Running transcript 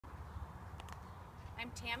I'm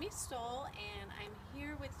Tammy Stoll, and I'm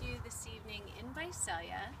here with you this evening in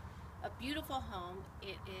Visalia, a beautiful home.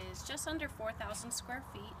 It is just under 4,000 square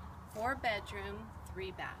feet, 4-bedroom,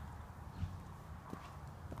 3-bath.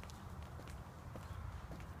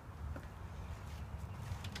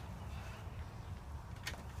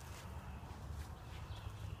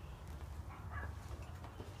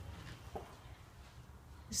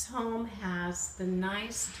 This home has the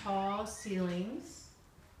nice tall ceilings.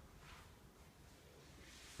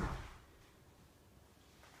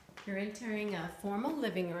 You're entering a formal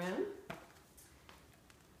living room.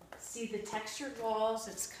 See the textured walls,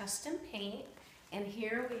 it's custom paint. And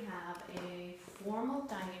here we have a formal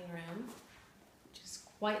dining room, which is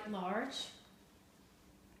quite large.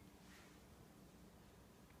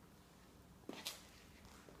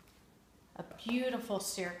 A beautiful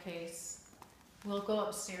staircase. We'll go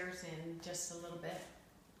upstairs in just a little bit.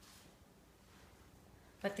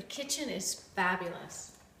 But the kitchen is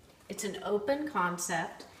fabulous. It's an open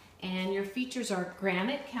concept, and your features are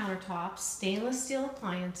granite countertops, stainless steel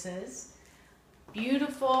appliances,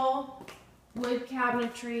 beautiful wood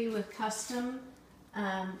cabinetry with custom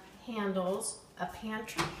handles, a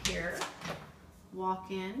pantry here,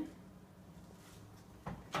 walk in,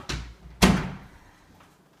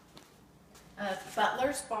 a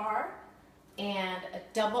butler's bar, and a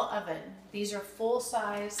double oven. These are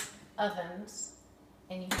full-size ovens,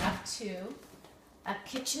 and you have two. A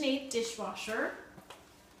KitchenAid dishwasher,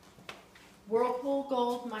 Whirlpool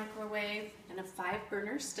Gold microwave, and a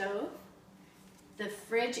 5-burner stove. The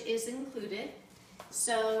fridge is included.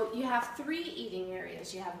 So you have 3 eating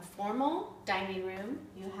areas. You have a formal dining room,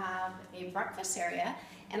 you have a breakfast area,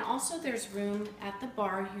 and also there's room at the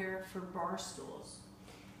bar here for bar stools.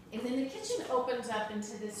 And then the kitchen opens up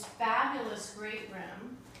into this fabulous great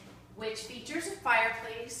room, which features a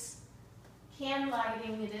fireplace, can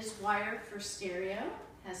lighting. It is wired for stereo,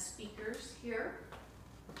 has speakers here,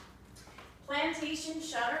 plantation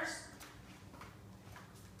shutters.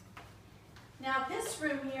 Now this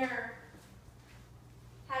room here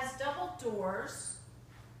has double doors,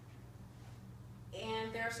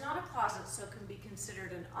 and there's not a closet, so it can be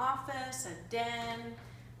considered an office, a den,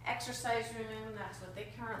 exercise room. That's what they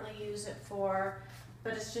currently use it for,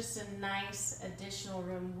 but it's just a nice additional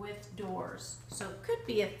room with doors. So it could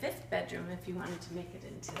be a 5th bedroom if you wanted to make it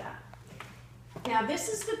into that. Now this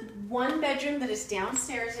is the 1 bedroom that is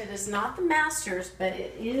downstairs. It is not the master's, but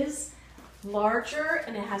it is larger,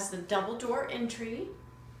 and it has the double door entry.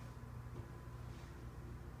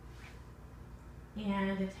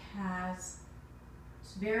 And it has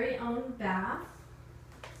its very own bath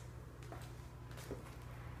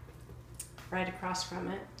right across from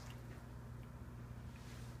it.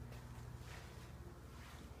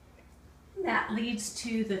 That leads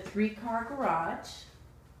to the 3-car garage,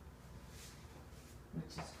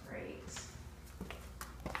 which is great.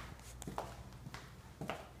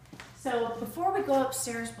 So before we go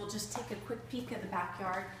upstairs, we'll just take a quick peek at the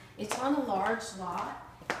backyard. It's on a large lot,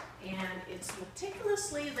 and it's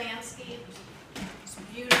meticulously landscaped. It's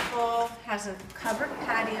beautiful, has a covered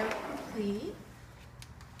patio complete.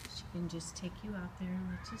 She can just take you out there and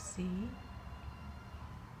let you see.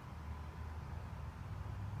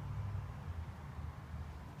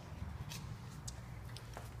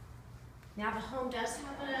 Now the home does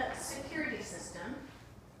have a security system.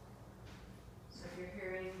 So if you're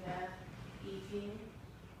hearing the beeping,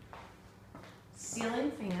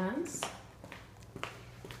 ceiling fans.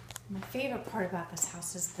 My favorite part about this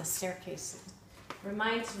house is the staircase. It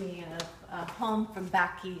reminds me of a home from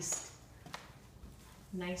back east.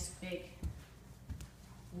 Nice, big,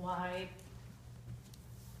 wide.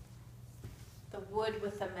 The wood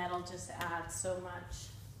with the metal just adds so much.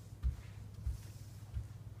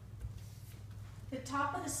 The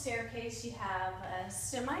top of the staircase, you have a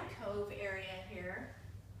semi-cove area here,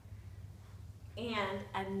 and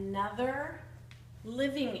another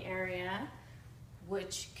living area,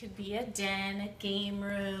 which could be a den, a game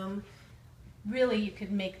room. Really, you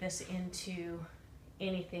could make this into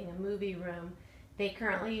anything, a movie room. They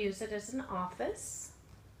currently use it as an office.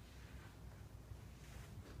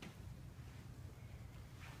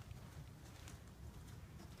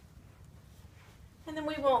 And then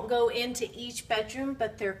we won't go into each bedroom,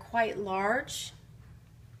 but they're quite large.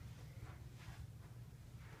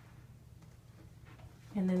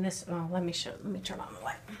 And then this, oh, let me turn on the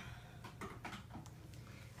light.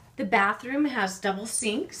 The bathroom has double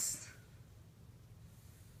sinks.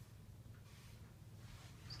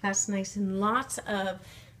 That's nice, and lots of,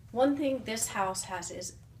 one thing this house has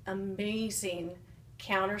is amazing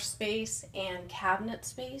counter space and cabinet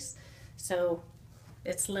space, so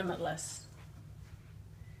it's limitless.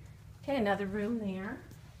 Okay, another room there.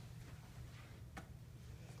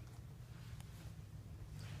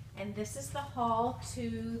 And this is the hall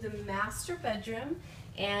to the master bedroom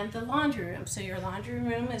and the laundry room. So your laundry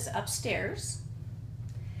room is upstairs.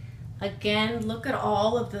 Again, look at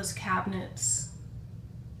all of those cabinets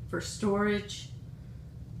for storage.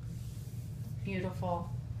 Beautiful.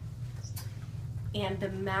 And the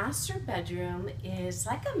master bedroom is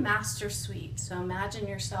like a master suite. So imagine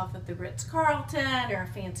yourself at the Ritz-Carlton or a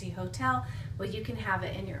fancy hotel. Well, you can have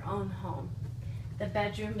it in your own home. The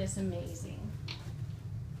bedroom is amazing.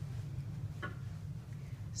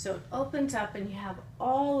 So it opens up and you have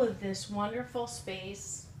all of this wonderful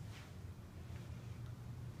space.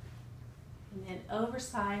 And then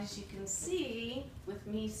oversized, you can see with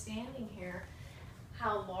me standing here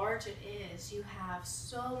how large it is. You have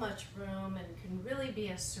so much room and can really be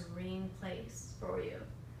a serene place for you.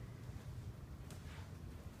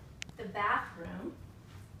 The bathroom,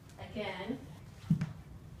 again,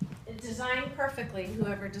 it's designed perfectly,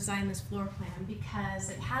 whoever designed this floor plan, because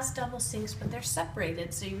it has double sinks, but they're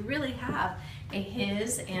separated, so you really have a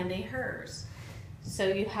his and a hers. So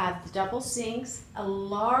you have the double sinks, a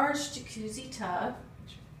large jacuzzi tub,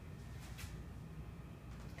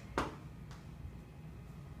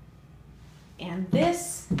 and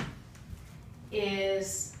this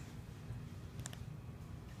is,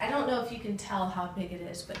 I don't know if you can tell how big it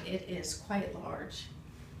is, but it is quite large.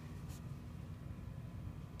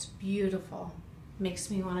 It's beautiful. Makes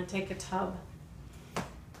me want to take a tub.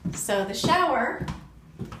 So the shower,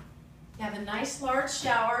 you have a nice large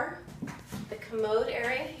shower, the commode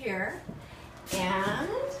area here, and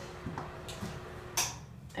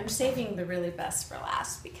I'm saving the really best for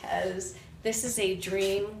last because this is a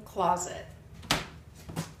dream closet.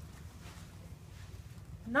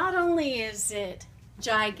 Not only is it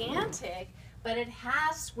gigantic, but it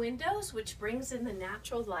has windows which brings in the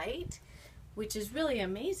natural light, which is really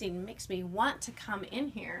amazing. It makes me want to come in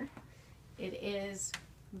here. It is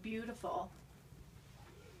beautiful.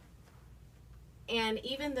 And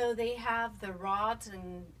even though they have the rods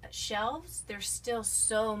and shelves, there's still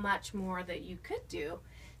so much more that you could do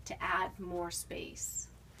to add more space.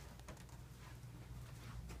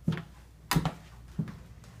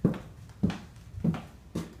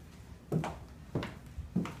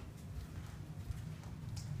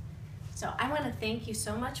 So I want to thank you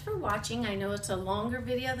so much for watching. I know it's a longer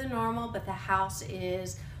video than normal, but the house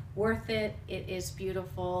is worth it. It is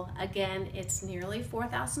beautiful. Again, it's nearly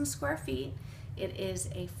 4,000 square feet. It is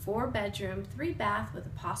a 4-bedroom, 3-bath with a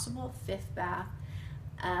possible 5th bath.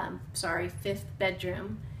 Fifth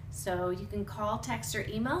bedroom. So you can call, text, or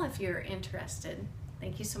email if you're interested.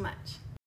 Thank you so much.